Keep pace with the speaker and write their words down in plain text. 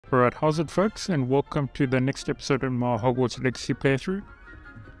Alright, how's it folks, and welcome to the next episode of my Hogwarts Legacy playthrough,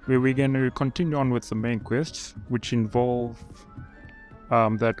 where we're going to continue on with the main quests, which involve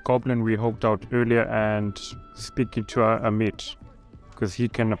that goblin we helped out earlier and speaking to Amit, because he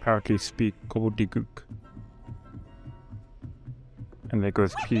can apparently speak gobbledygook. And there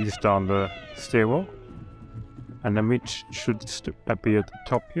goes Peas down the stairwell, and Amit should be at the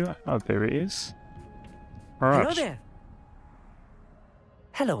top here. Oh, there he is. Alright. Hello there.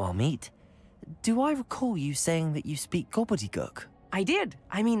 Hello, Amit. Do I recall you saying that you speak gobbledygook? I did.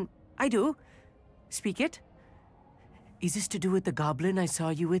 I do. Speak it. Is this to do with the goblin I saw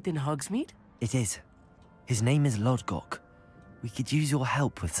you with in Hogsmeade? It is. His name is Lodgok. We could use your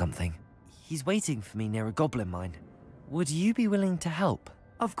help with something. He's waiting for me near a goblin mine. Would you be willing to help?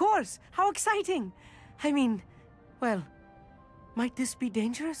 Of course. How exciting. Well, might this be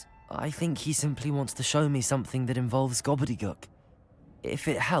dangerous? I think he simply wants to show me something that involves gobbledygook. If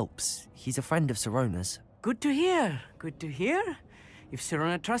it helps, he's a friend of Sirona's. Good to hear. Good to hear. If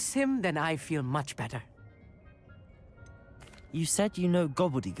Sirona trusts him, then I feel much better. You said you know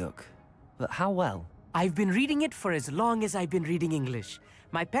gobbledygook, but how well? I've been reading it for as long as I've been reading English.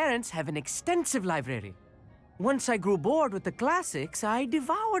 My parents have an extensive library. Once I grew bored with the classics, I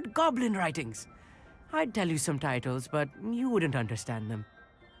devoured goblin writings. I'd tell you some titles, but you wouldn't understand them.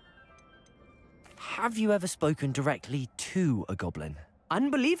 Have you ever spoken directly to a goblin?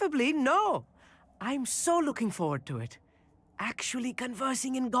 Unbelievably, no. I'm so looking forward to it. Actually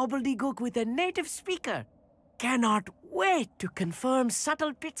conversing in gobbledygook with a native speaker. Cannot wait to confirm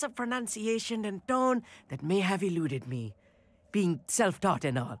subtle bits of pronunciation and tone that may have eluded me, being self-taught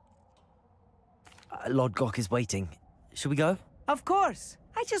and all. Lodgok is waiting. Shall we go? Of course.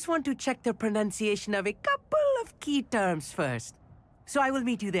 I just want to check the pronunciation of a couple of key terms first. So I will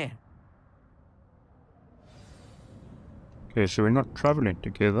meet you there. Okay, so we're not traveling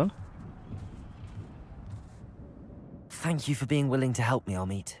together. Thank you for being willing to help me,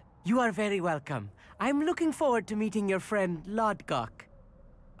 Amit. You are very welcome. I'm looking forward to meeting your friend, Lodgok.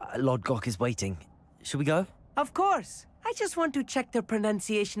 Lodgok is waiting. Shall we go? Of course. I just want to check the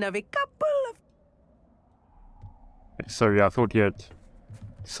pronunciation of a couple of... Sorry, I thought you had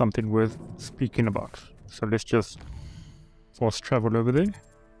something worth speaking about. So let's just fast travel over there.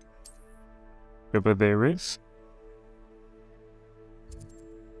 Over there is.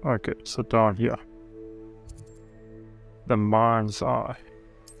 Okay, so down here. The mind's eye.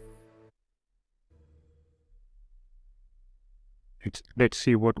 Let's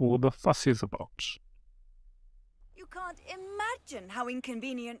see what all the fuss is about. You can't imagine how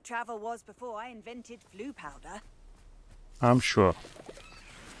inconvenient travel was before I invented flu powder. I'm sure.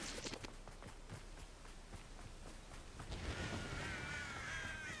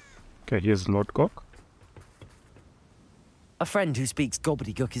 Okay, here's Lodgok. A friend who speaks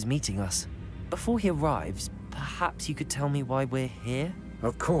gobbledygook is meeting us. Before he arrives, perhaps you could tell me why we're here?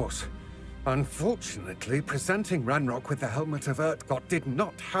 Of course. Unfortunately, presenting Ranrock with the Helmet of Urtkot did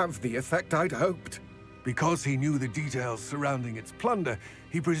not have the effect I'd hoped. Because he knew the details surrounding its plunder,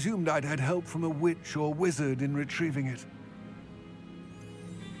 he presumed I'd had help from a witch or wizard in retrieving it.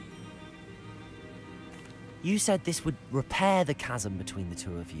 You said this would repair the chasm between the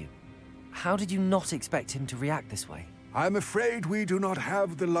two of you. How did you not expect him to react this way? I'm afraid we do not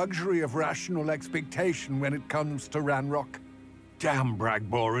have the luxury of rational expectation when it comes to Ranrock. Damn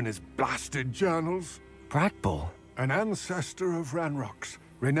Bragbor and his blasted journals. Bragbor? An ancestor of Ranrock's,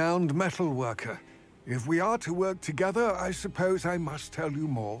 renowned metal worker. If we are to work together, I suppose I must tell you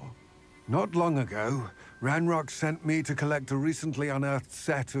more. Not long ago, Ranrock sent me to collect a recently unearthed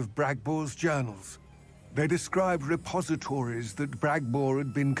set of Bragbor's journals. They described repositories that Bragbor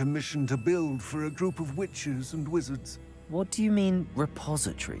had been commissioned to build for a group of witches and wizards. What do you mean,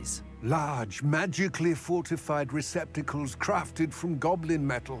 repositories? Large, magically fortified receptacles crafted from goblin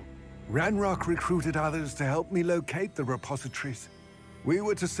metal. Ranrock recruited others to help me locate the repositories. We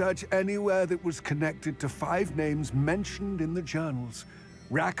were to search anywhere that was connected to 5 names mentioned in the journals.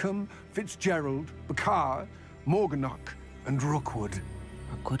 Rackham, Fitzgerald, Bakar, Morganach, and Rookwood.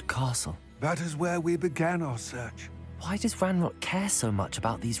 A good castle. That is where we began our search. Why does Ranrock care so much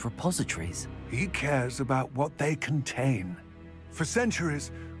about these repositories? He cares about what they contain. For centuries,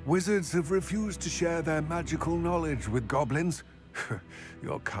 wizards have refused to share their magical knowledge with goblins.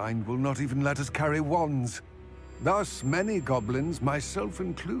 Your kind will not even let us carry wands. Thus, many goblins, myself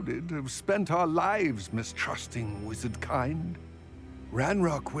included, have spent our lives mistrusting wizard kind.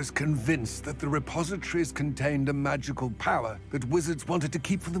 Ranrock was convinced that the repositories contained a magical power that wizards wanted to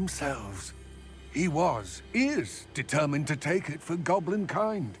keep for themselves. He is determined to take it for goblin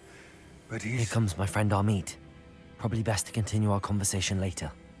kind. But Here comes my friend Amit. Probably best to continue our conversation later.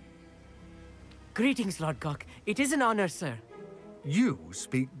 Greetings, Lodgok. It is an honor, sir. You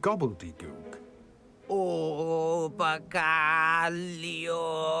speak gobbledygook. Oh, Bacalio.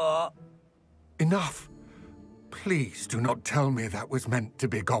 Enough. Please do not tell me that was meant to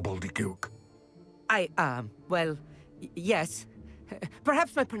be gobbledygook. Well, yes.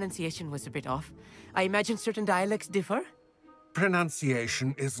 Perhaps my pronunciation was a bit off. I imagine certain dialects differ?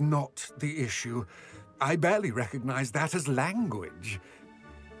 Pronunciation is not the issue. I barely recognize that as language.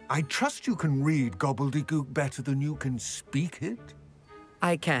 I trust you can read gobbledygook better than you can speak it?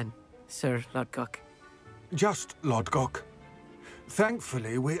 I can, Sir Lodgok. Just Lodgok.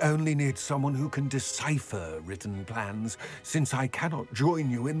 Thankfully, we only need someone who can decipher written plans, since I cannot join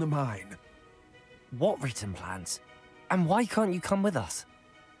you in the mine. What written plans? And why can't you come with us?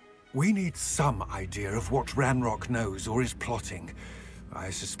 We need some idea of what Ranrock knows or is plotting. I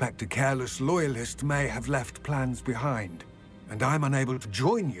suspect a careless loyalist may have left plans behind. And I'm unable to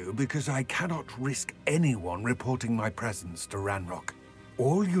join you because I cannot risk anyone reporting my presence to Ranrock.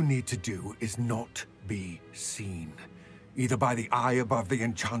 All you need to do is not be seen. Either by the eye above the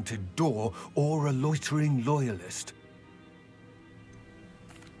enchanted door, or a loitering loyalist.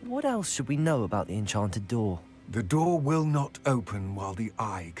 What else should we know about the enchanted door? The door will not open while the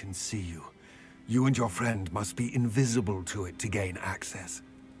eye can see you. You and your friend must be invisible to it to gain access.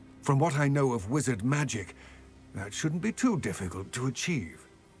 From what I know of wizard magic, that shouldn't be too difficult to achieve.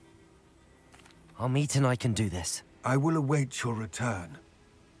 Amit and I can do this. I will await your return.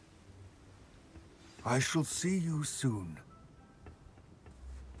 I shall see you soon.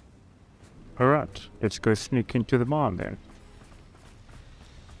 Alright, let's go sneak into the barn then.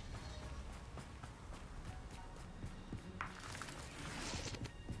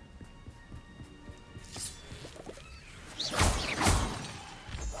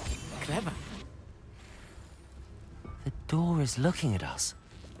 Clever. The door is looking at us.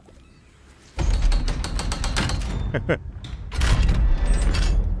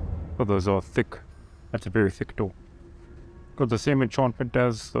 Oh, those are thick. That's a very thick door. Got the same enchantment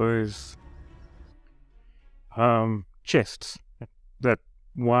as those chests that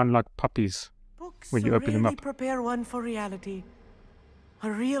one like puppies when you open them up. Prepare one for reality. A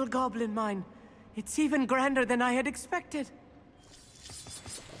real goblin mine. It's even grander than I had expected.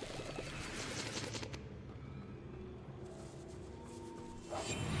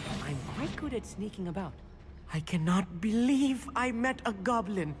 I'm quite good at sneaking about. I cannot believe I met a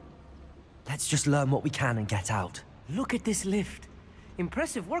goblin. Let's just learn what we can and get out. Look at this lift.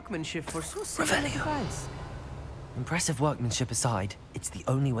 Impressive workmanship for so simple a device. Impressive workmanship aside, it's the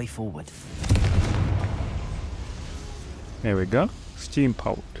only way forward. There we go. Steam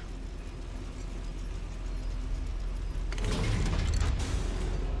powered.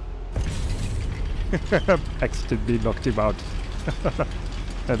 Accidentally knocked him out.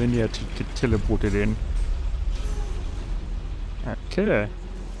 And then he had to get teleported in. Okay.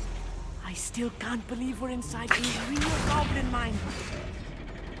 I still can't believe we're inside a real goblin mine.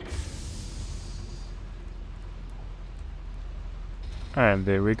 And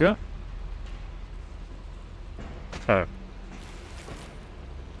there we go. Oh.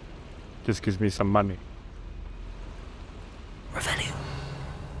 Just gives me some money. Revelio.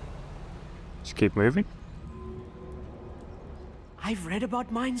 Just keep moving. I've read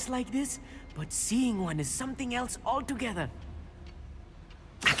about mines like this, but seeing one is something else altogether.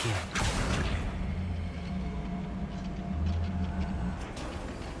 Accio.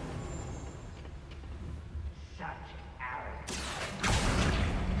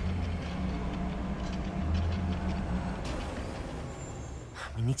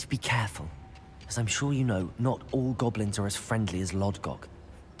 We need to be careful, as I'm sure you know, not all goblins are as friendly as Lodgok,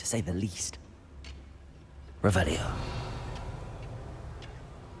 to say the least. Revelio.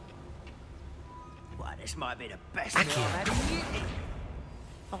 Well, this might be the best meal I've had in years.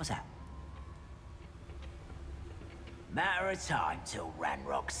 What was that? Matter of time till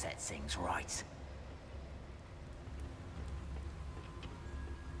Ranrock sets things right.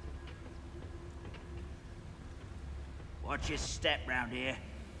 Watch your step round here.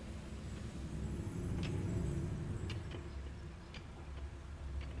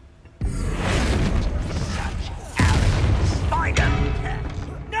 Such arrogance. Find him!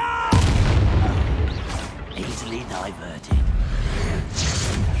 No! Easily diverted.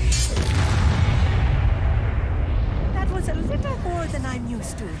 That was a little more than I'm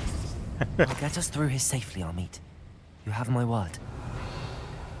used to. I'll get us through here safely, Amit. You have my word.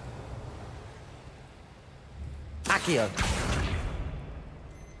 Accio.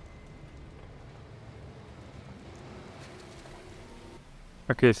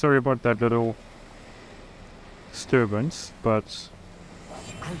 Okay, sorry about that little disturbance, but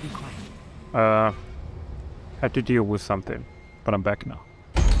I'll be quiet. Had to deal with something, but I'm back now.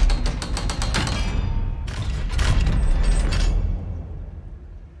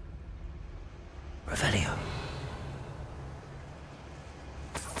 Revelio.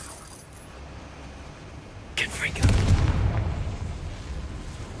 Confringo.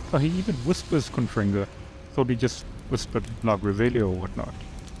 Oh, he even whispers Confringo. Thought he just whispered like Revelio or whatnot.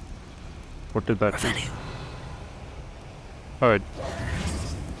 What did that do? Revelio. Oh, it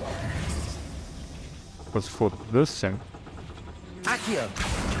was for this thing. Accio.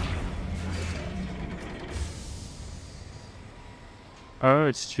 Oh,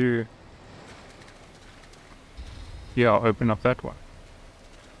 it's to... Yeah, I'll open up that one.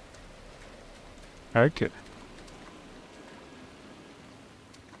 Okay.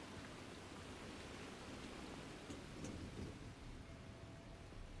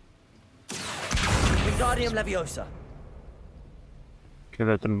 Wingardium Leviosa. Okay,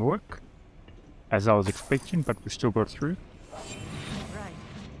 that didn't work. As I was expecting, but we still got through. Right.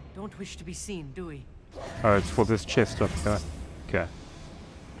 Don't wish to be seen, do we? Oh, it's for this chest up there. Okay.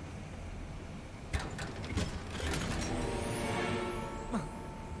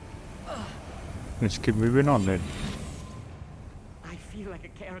 Let's keep moving on then. I feel like a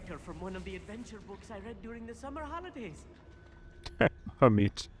character from one of the adventure books I read during the summer holidays.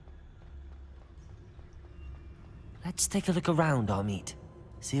 Amit. Let's take a look around, Amit.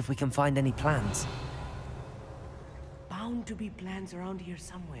 See if we can find any plans. Bound to be plans around here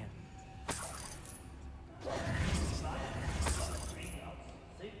somewhere.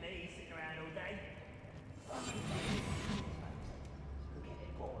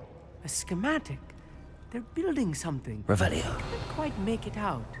 A schematic. They're building something. Revelio. Can't quite make it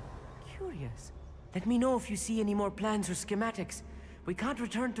out. Curious. Let me know if you see any more plans or schematics. We can't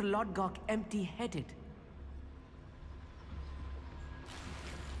return to Lodgok empty-headed.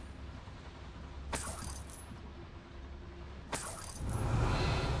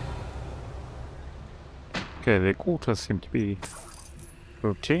 Okay, the quarters seem to be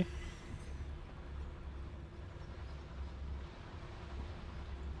okay.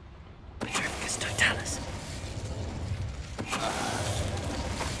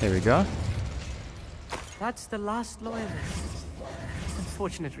 There we go. That's the last loyalist.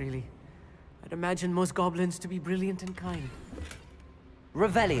 Unfortunate, really. I'd imagine most goblins to be brilliant and kind.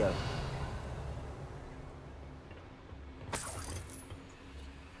 Revelio.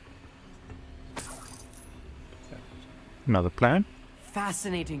 Another plan.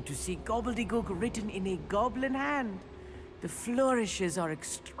 Fascinating to see gobbledygook written in a goblin hand. The flourishes are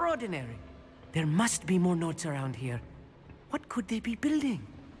extraordinary. There must be more notes around here. What could they be building?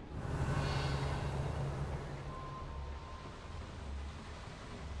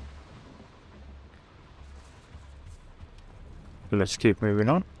 Let's keep moving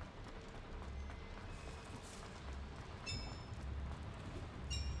on.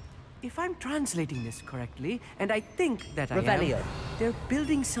 If I'm translating this correctly, and I think that I Revelio. am, they're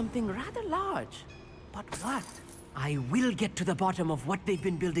building something rather large. But what? I will get to the bottom of what they've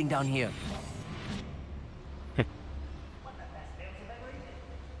been building down here.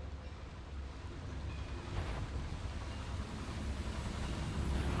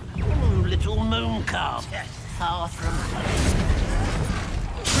 Ooh, little moon calf. Far from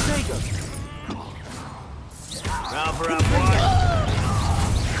Potato! Rather up what?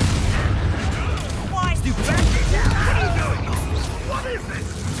 Why stupid bandits? What are you doing? What is this?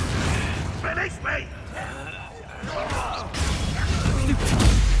 Finish me!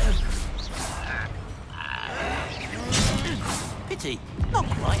 Pity, not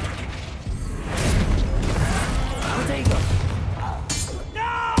quite. Potato!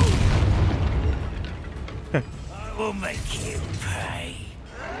 No! I will make you pay.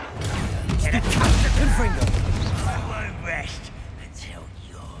 Confringo! I won't rest until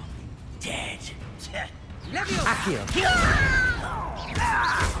you're dead. Accio.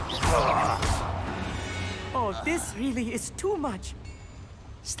 Oh, this really is too much.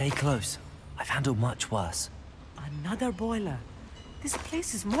 Stay close. I've handled much worse. Another boiler. This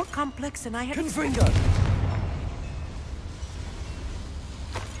place is more complex than I had Confringo.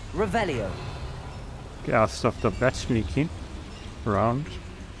 Revelio. Okay, I stuffed up that sneaking around.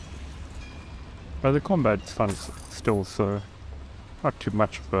 But the combat's fun still, so not too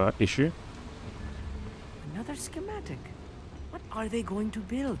much of an issue. Another schematic. What are they going to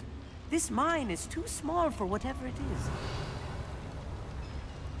build? This mine is too small for whatever it is.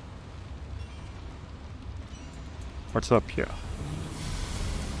 What's up here?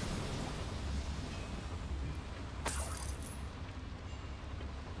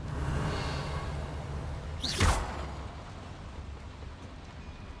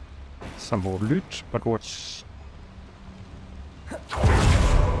 Some more loot, but what's... I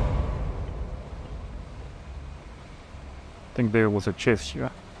think there was a chest here.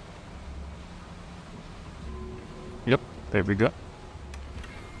 Yep, there we go.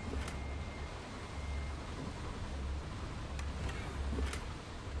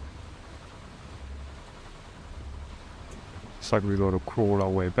 Looks like we gotta crawl our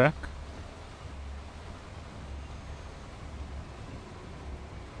way back.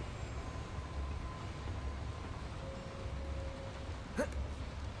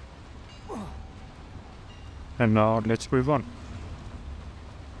 And now let's move on.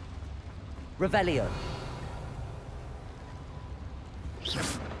 Revelio.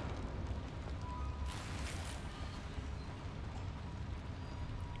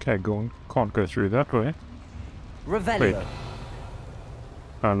 Okay, can't go through that way. Revelio. Wait.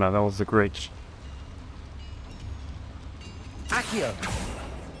 Oh no, that was the great. Accio.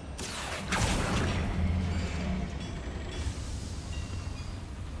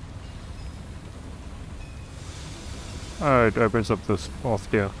 Oh, it opens up this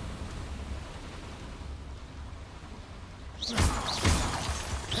path here.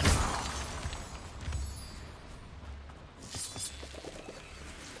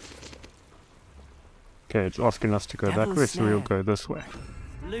 Okay, it's asking us to go that way, so we'll go this way.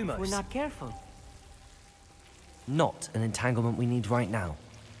 Lumos. We're not careful. Not an entanglement we need right now.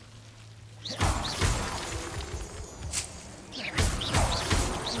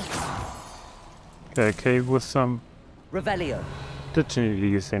 Okay, cave with some... Revelio. Didn't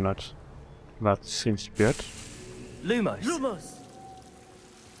you say not? That seems to be it. Lumos. Lumos.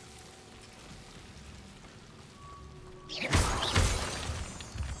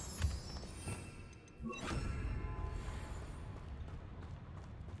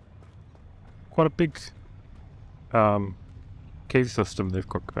 Quite a big cave system they've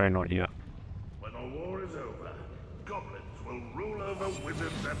got going on here. When the war is over, goblins will rule over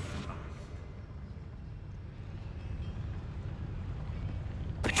wizards at last.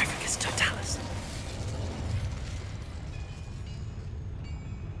 Petrificus totalis.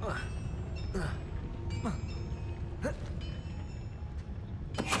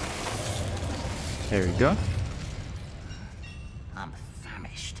 There we go. I'm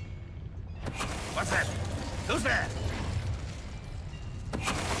famished. What's that? Who's there?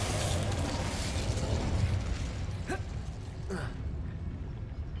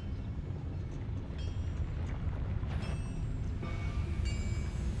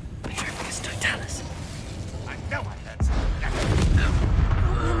 Petrificus totalis. I know I heard something.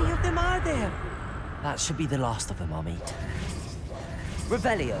 How many of them are there? That should be the last of them, Amit.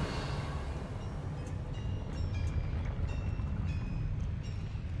 Revelio.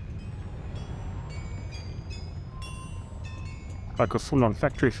 Like a full-on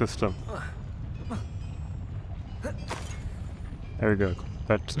factory system. There we go.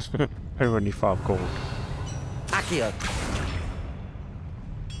 That's only 5 gold. Accio.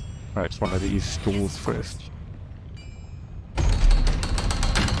 Right, it's one of these stores first.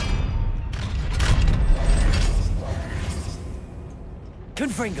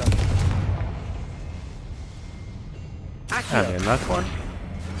 Confringo. And Accio. then that one.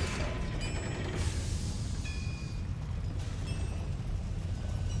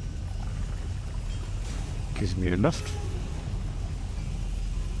 Gives me a lift.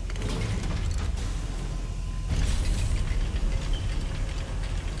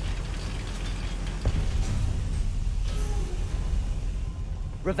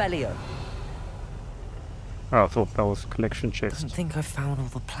 Revelio. Oh, I thought that was a collection I chest. don't think I've found all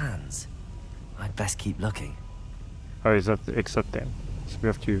the plans. I'd best keep looking. Oh, is that the exit then? So we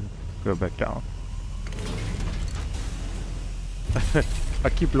have to go back down. I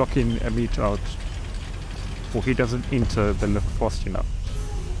keep locking Amit out. Or he doesn't enter the lift fast enough.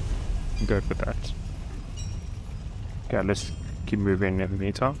 Go for that. Okay, let's keep moving in the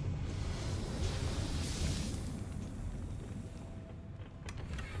meantime.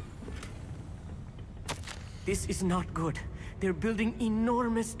 This is not good. They're building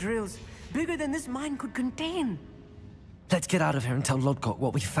enormous drills, bigger than this mine could contain. Let's get out of here and tell Lodgok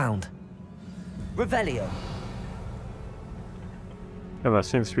what we found. Revelio. Yeah, that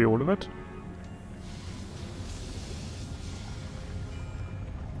seems to be all of it.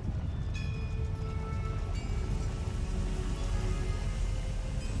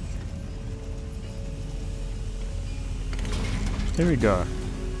 There we go.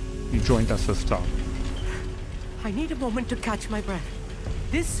 You joined us this time. I need a moment to catch my breath.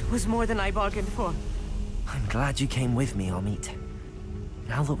 This was more than I bargained for. I'm glad you came with me, Amit.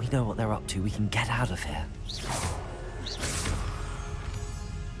 Now that we know what they're up to, we can get out of here.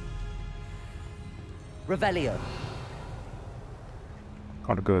 Revelio.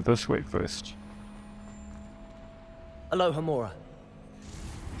 Gotta go this way first. Aloha Mora.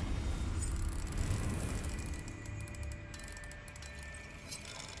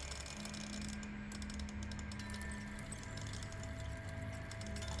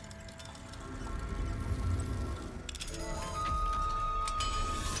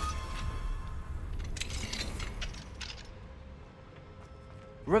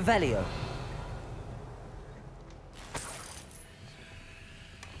 Revelio.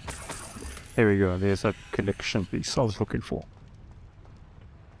 There we go, there's that collection piece I was looking for.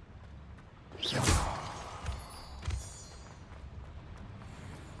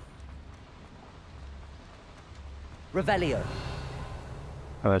 Revelio.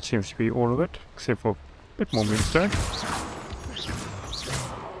 That seems to be all of it, except for a bit more moonstone.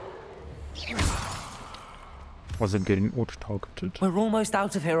 Wasn't getting auto-targeted. We're almost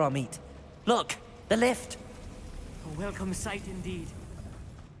out of here, Amit. Look, the lift. A welcome sight indeed.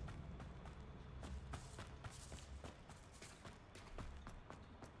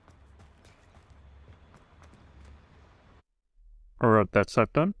 Alright, that's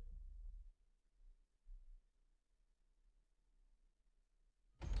that done.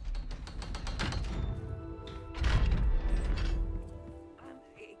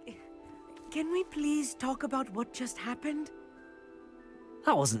 Can we please talk about what just happened?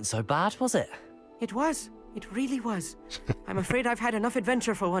 That wasn't so bad, was it? It was. It really was. I'm afraid I've had enough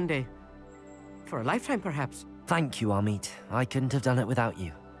adventure for one day. For a lifetime, perhaps. Thank you, Amit. I couldn't have done it without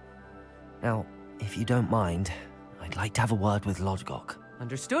you. Now, if you don't mind, I'd like to have a word with Lodgok.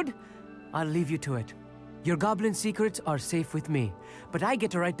 Understood? I'll leave you to it. Your goblin secrets are safe with me, but I get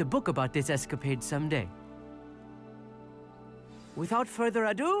to write the book about this escapade someday. Without further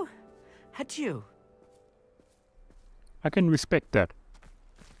ado, adieu. I can respect that.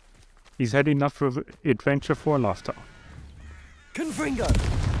 He's had enough of adventure for a lifetime. Confringo!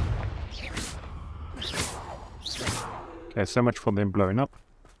 Okay, so much for them blowing up.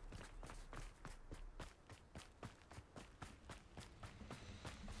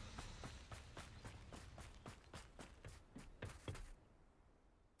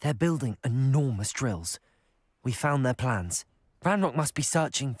 They're building enormous drills. We found their plans. Ranrock must be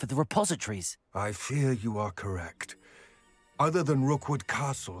searching for the repositories. I fear you are correct. Other than Rookwood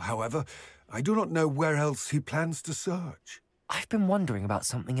Castle, however, I do not know where else he plans to search. I've been wondering about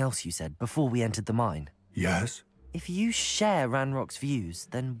something else you said before we entered the mine. Yes? If you share Ranrock's views,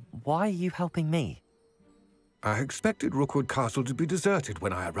 then why are you helping me? I expected Rookwood Castle to be deserted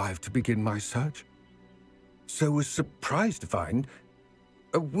when I arrived to begin my search. So was surprised to find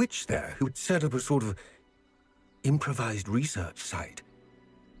a witch there who had set up a sort of improvised research site.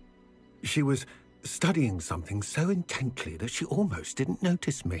 She was studying something so intently that she almost didn't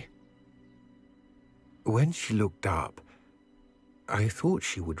notice me. When she looked up, I thought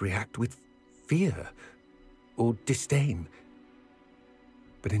she would react with fear or disdain.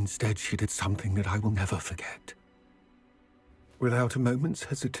 But instead she did something that I will never forget. Without a moment's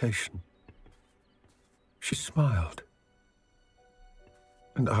hesitation, she smiled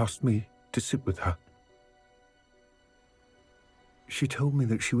and asked me to sit with her. She told me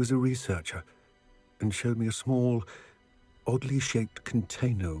that she was a researcher and showed me a small, oddly shaped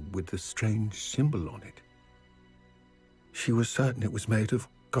container with a strange symbol on it. She was certain it was made of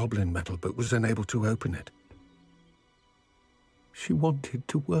goblin metal, but was unable to open it. She wanted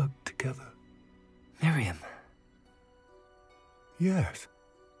to work together. Miriam. Yes.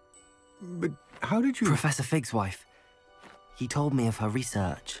 But how did you... Professor Fig's wife. He told me of her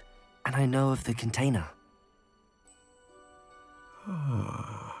research, and I know of the container.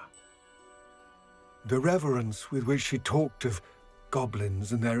 Ah. The reverence with which she talked of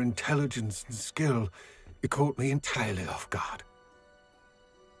goblins and their intelligence and skill, it caught me entirely off guard.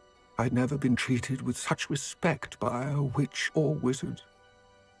 I'd never been treated with such respect by a witch or wizard.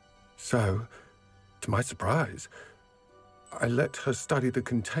 So, to my surprise, I let her study the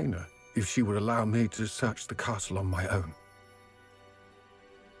container if she would allow me to search the castle on my own.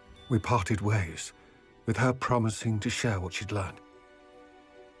 We parted ways, with her promising to share what she'd learned.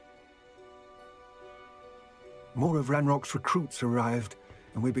 More of Ranrock's recruits arrived,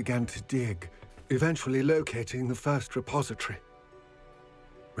 and we began to dig, eventually locating the first repository.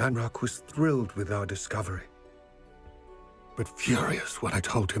 Ranrock was thrilled with our discovery, but furious when I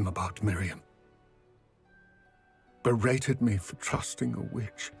told him about Miriam. Berated me for trusting a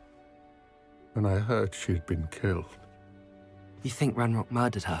witch when I heard she had been killed. You think Ranrock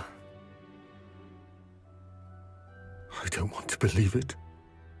murdered her? I don't want to believe it,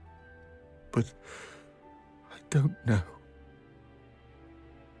 but I don't know.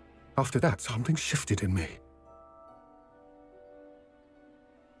 After that, something shifted in me.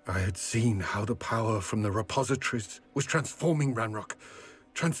 I had seen how the power from the repositories was transforming Ranrock,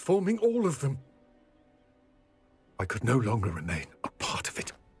 transforming all of them. I could no longer remain a part of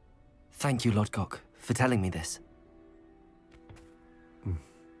it. Thank you, Lodgok, for telling me this.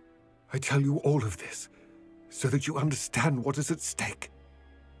 I tell you all of this so that you understand what is at stake.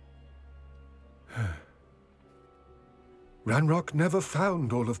 Ranrock never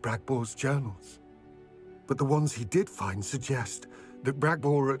found all of Bragbor's journals, but the ones he did find suggest that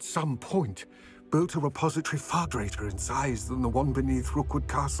Bragbor at some point built a repository far greater in size than the one beneath Rookwood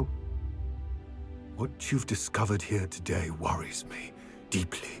Castle. What you've discovered here today worries me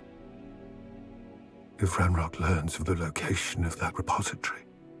deeply. If Ranrock learns of the location of that repository,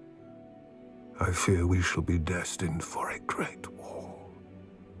 I fear we shall be destined for a great war.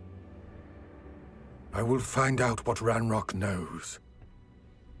 I will find out what Ranrock knows.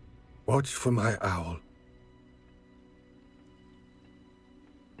 Watch for my owl.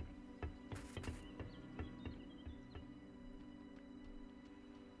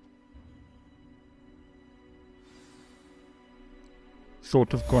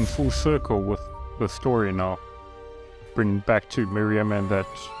 Sort of gone full circle with the story now. Bring back to Miriam and that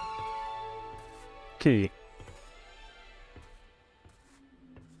key.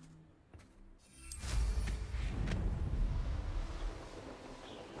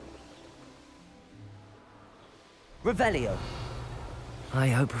 Revelio. I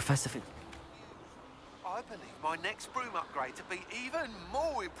hope Professor I believe my next broom upgrade to be even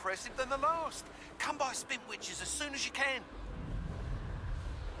more impressive than the last. Come by Spinwitches as soon as you can.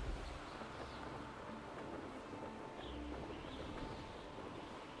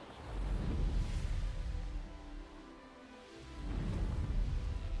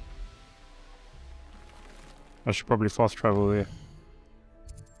 I should probably fast travel there.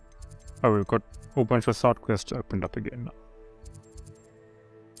 Oh, we've got a whole bunch of side quests opened up again now.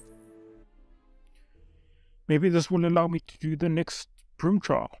 Maybe this will allow me to do the next broom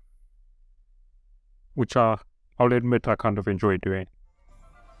trial, which I'll admit I kind of enjoy doing.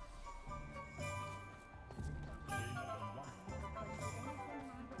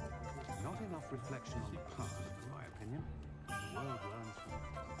 Not enough reflection on the past, in my opinion. The world learns from...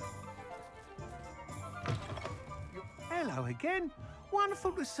 Hello again.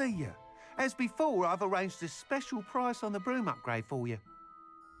 Wonderful to see you. As before, I've arranged a special price on the broom upgrade for you.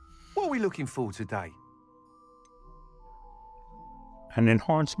 What are we looking for today? An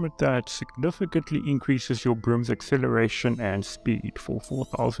enhancement that significantly increases your broom's acceleration and speed for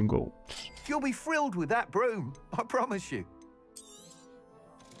 4,000 gold. You'll be thrilled with that broom, I promise you.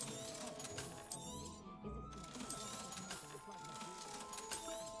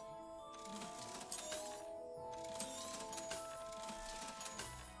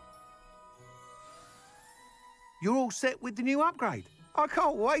 You're all set with the new upgrade. I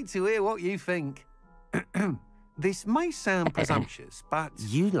can't wait to hear what you think. This may sound presumptuous, but...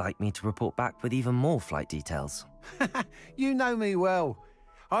 You'd like me to report back with even more flight details. You know me well.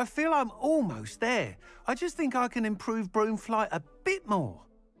 I feel I'm almost there. I just think I can improve broom flight a bit more.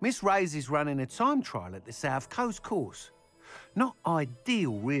 Miss Reyes is running a time trial at the South Coast course. Not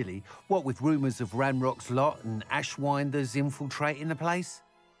ideal, really, what with rumours of Ranrock's lot and Ashwinders infiltrating the place.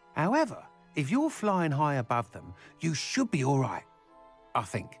 However, if you're flying high above them, you should be all right, I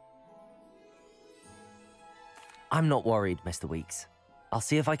think. I'm not worried, Mr. Weekes. I'll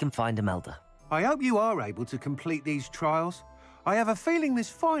see if I can find Imelda. I hope you are able to complete these trials. I have a feeling this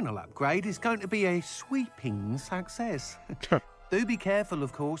final upgrade is going to be a sweeping success. Do be careful,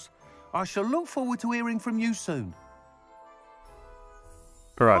 of course. I shall look forward to hearing from you soon.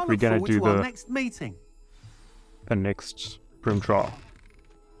 Alright, we're gonna do our next meeting. The next broom trial.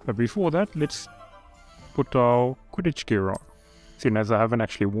 But before that, let's put our Quidditch gear on. Seeing as I haven't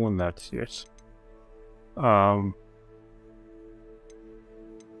actually worn that yet.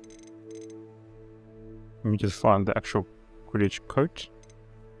 Let me just find the actual Quidditch coat.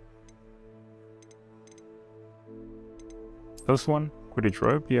 This one, Quidditch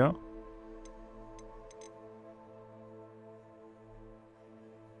robe, yeah.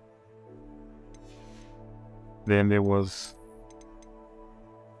 Then there was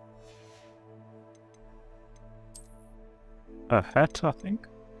a hat, I think,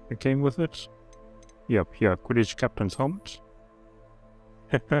 that came with it. Yep, here, Quidditch captain's helmet.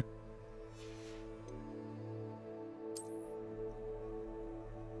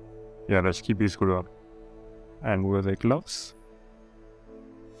 Yeah, let's keep these good on. And wear the gloves.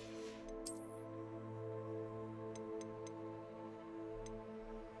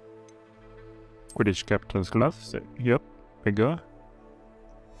 Quidditch captain's gloves. Yep, bigger.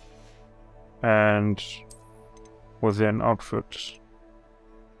 And was there an outfit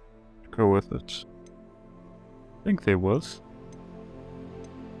to go with it? I think there was.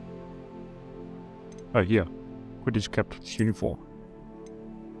 Oh, here. Quidditch captain's uniform.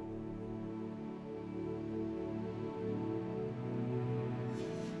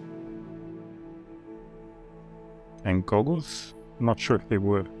 And goggles? Not sure if they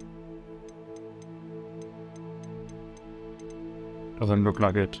were. Doesn't look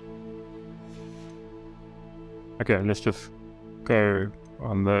like it. Okay, let's just go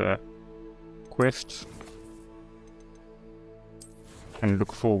on the quest and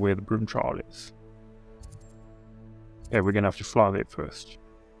look for where the Broom trial is. Yeah, we're gonna have to fly there first.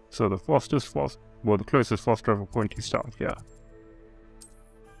 So the the closest fast travel point is down here,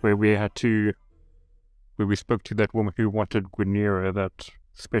 where we spoke to that woman who wanted Guinera, that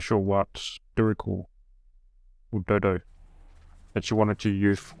special white Dirical or Dodo that she wanted to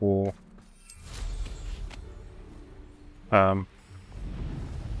use for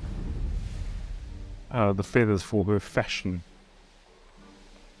the feathers for her fashion.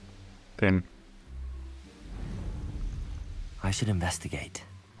 Then I should investigate.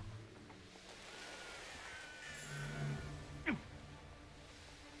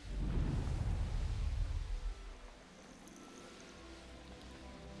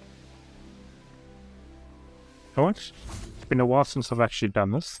 oh, it's been a while since I've actually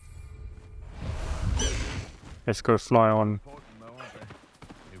done this. Let's go fly on.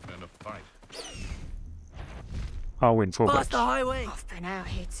 I'll win for Past the highway! I've been out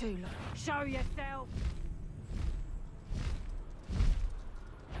here too long. Show yourself!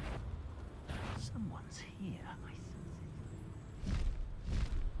 Someone's here. I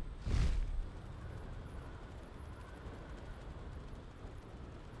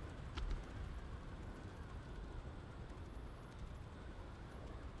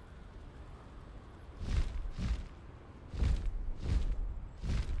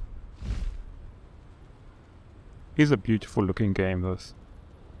sense It's a beautiful looking game, this.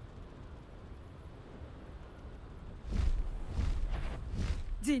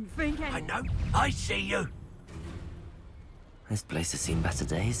 Didn't think I know. I see you. This place has seen better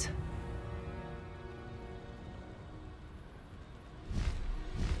days.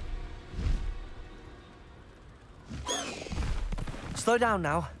 Slow down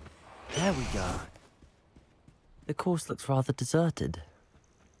now. There we go. The course looks rather deserted.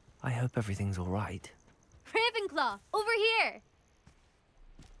 I hope everything's all right. Ravenclaw, over here!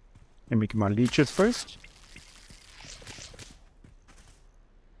 Let me get my leeches first.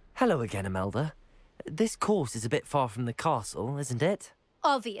 Hello again, Imelda. This course is a bit far from the castle, isn't it?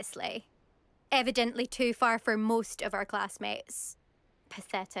 Obviously. Evidently too far for most of our classmates.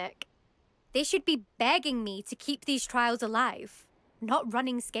 Pathetic. They should be begging me to keep these trials alive, not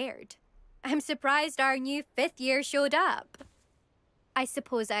running scared. I'm surprised our new 5th year showed up. I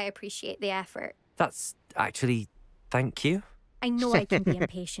suppose I appreciate the effort. That's actually... thank you. I know I can be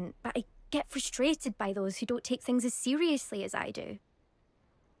impatient, but I get frustrated by those who don't take things as seriously as I do.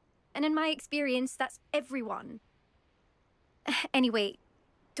 And in my experience, that's everyone. Anyway,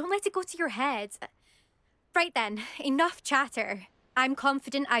 don't let it go to your head. Right then, enough chatter. I'm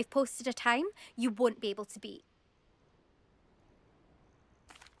confident I've posted a time you won't be able to beat.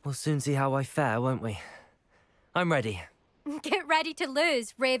 We'll soon see how I fare, won't we? I'm ready. Get ready to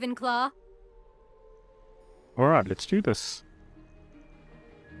lose, Ravenclaw. Alright, let's do this.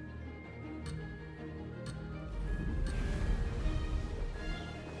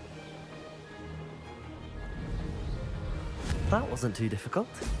 That wasn't too difficult.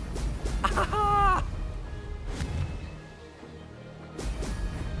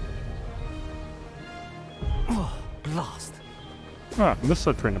 Oh, blast. Ah, this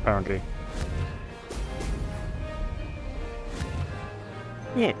is train apparently.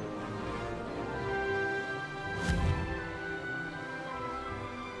 Yeah.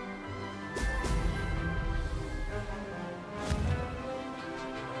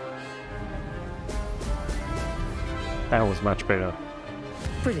 That was much better.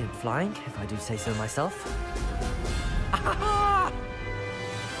 Brilliant flying, if I do say so myself.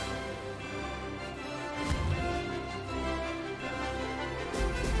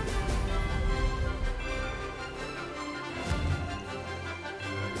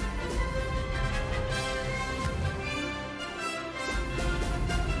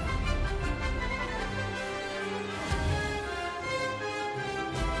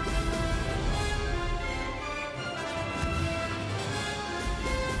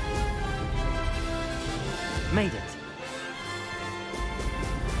 Made it.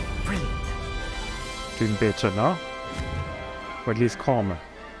 Brilliant. Doing better now. Or at least calmer.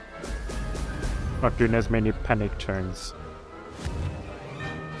 Not doing as many panic turns.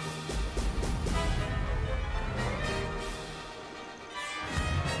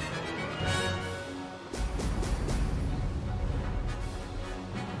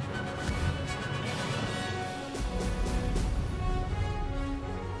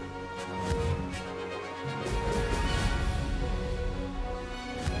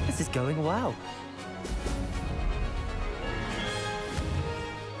 This is going well.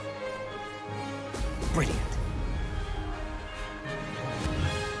 Brilliant.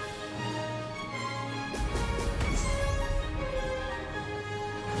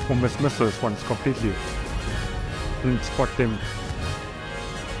 Almost missed those ones completely. Didn't spot them.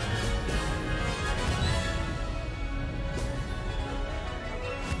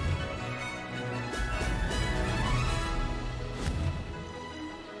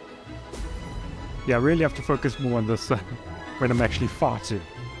 Yeah, I really have to focus more on this when I'm actually farting.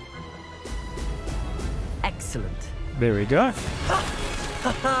 Excellent. There we go.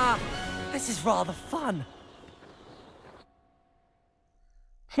 This is rather fun.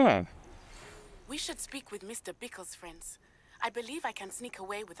 Huh. We should speak with Mr. Bickle's friends. I believe I can sneak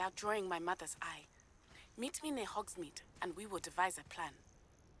away without drawing my mother's eye. Meet me near Hogsmeade, and we will devise a plan.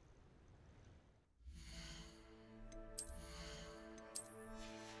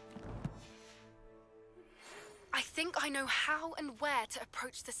 I think I know how and where to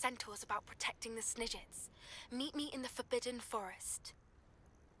approach the centaurs about protecting the Snidgets. Meet me in the Forbidden Forest.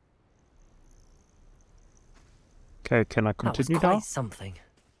 Okay, can I continue now? Something.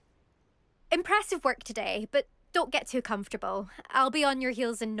 Impressive work today, but don't get too comfortable. I'll be on your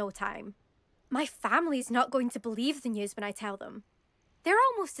heels in no time. My family's not going to believe the news when I tell them. They're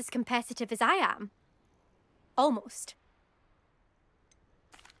almost as competitive as I am. Almost.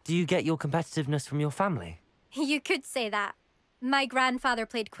 Do you get your competitiveness from your family? You could say that. My grandfather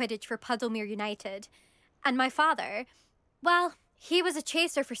played Quidditch for Puddlemere United. And my father, well, he was a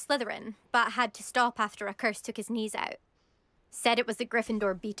chaser for Slytherin, but had to stop after a curse took his knees out. Said it was the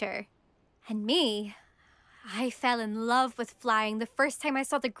Gryffindor beater. And me, I fell in love with flying the first time I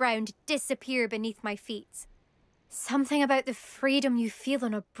saw the ground disappear beneath my feet. Something about the freedom you feel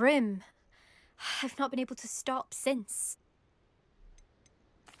on a broom. I've not been able to stop since.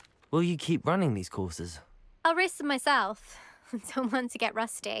 Will you keep running these courses? I'll race them myself. Don't want to get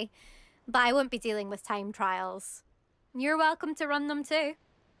rusty. But I won't be dealing with time trials. You're welcome to run them too.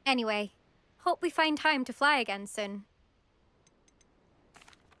 Anyway, hope we find time to fly again soon.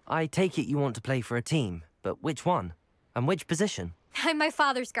 I take it you want to play for a team, but which one? And which position? I'm my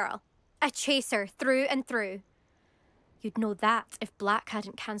father's girl. A chaser through and through. You'd know that if Black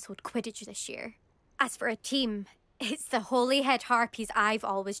hadn't cancelled Quidditch this year. As for a team, it's the Holyhead Harpies I've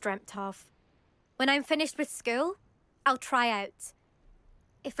always dreamt of. When I'm finished with school, I'll try out.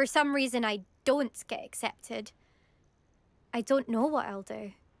 If for some reason I don't get accepted, I don't know what I'll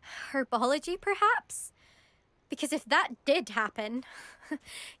do. Herbology, perhaps? Because if that did happen,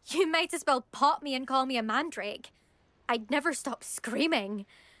 you might as well pop me and call me a mandrake. I'd never stop screaming.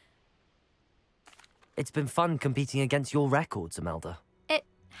 It's been fun competing against your records, Imelda. It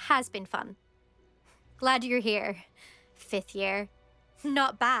has been fun. Glad you're here. 5th year.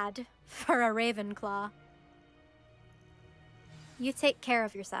 Not bad for a Ravenclaw. You take care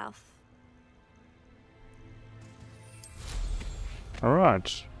of yourself.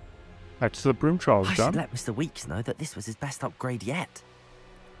 Alright. That's the broom trials I done. should let Mr. Weekes know that this was his best upgrade yet.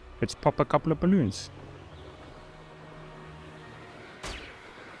 Let's pop a couple of balloons.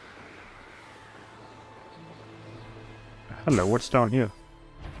 Hello, what's down here?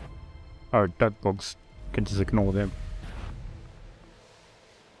 Oh, duck bugs. Can just ignore them.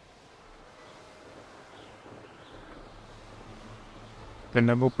 There are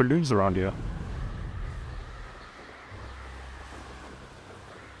no more balloons around here.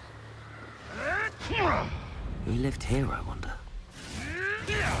 Who lived here, I wonder?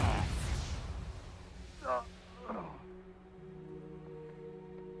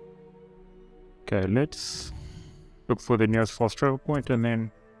 Okay, let's look for the nearest fast travel point and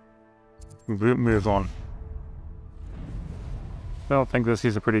then we'll move on. Well, I think this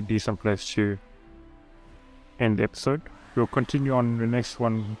is a pretty decent place to end the episode. We'll continue on the next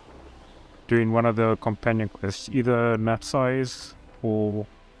one doing one of the companion quests, either Nat's Eyes or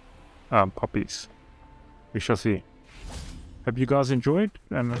Puppies. We shall see. Hope you guys enjoyed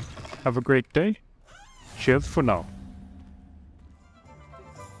and have a great day. Cheers for now.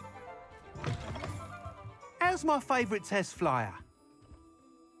 How's my favourite test flyer?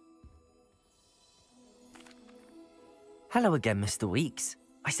 Hello again, Mr. Weekes.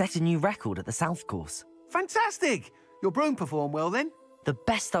 I set a new record at the South Course. Fantastic! Your broom performed well then? The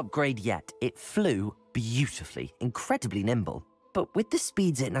best upgrade yet. It flew beautifully, incredibly nimble. But with the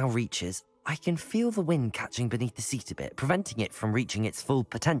speeds it now reaches, I can feel the wind catching beneath the seat a bit, preventing it from reaching its full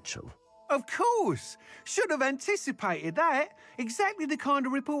potential. Of course! Should have anticipated that. Exactly the kind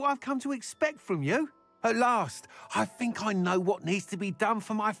of report I've come to expect from you. At last, I think I know what needs to be done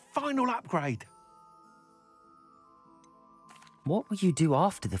for my final upgrade. What will you do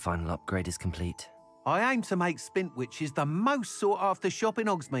after the final upgrade is complete? I aim to make Spintwitches the most sought-after shop in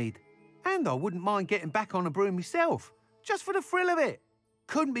Hogsmeade. And I wouldn't mind getting back on a broom myself, just for the thrill of it.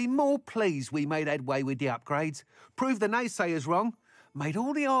 Couldn't be more pleased we made headway with the upgrades, proved the naysayers wrong, made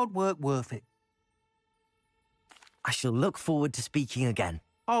all the hard work worth it. I shall look forward to speaking again.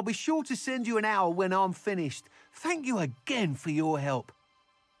 I'll be sure to send you an owl when I'm finished. Thank you again for your help.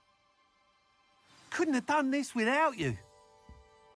 Couldn't have done this without you.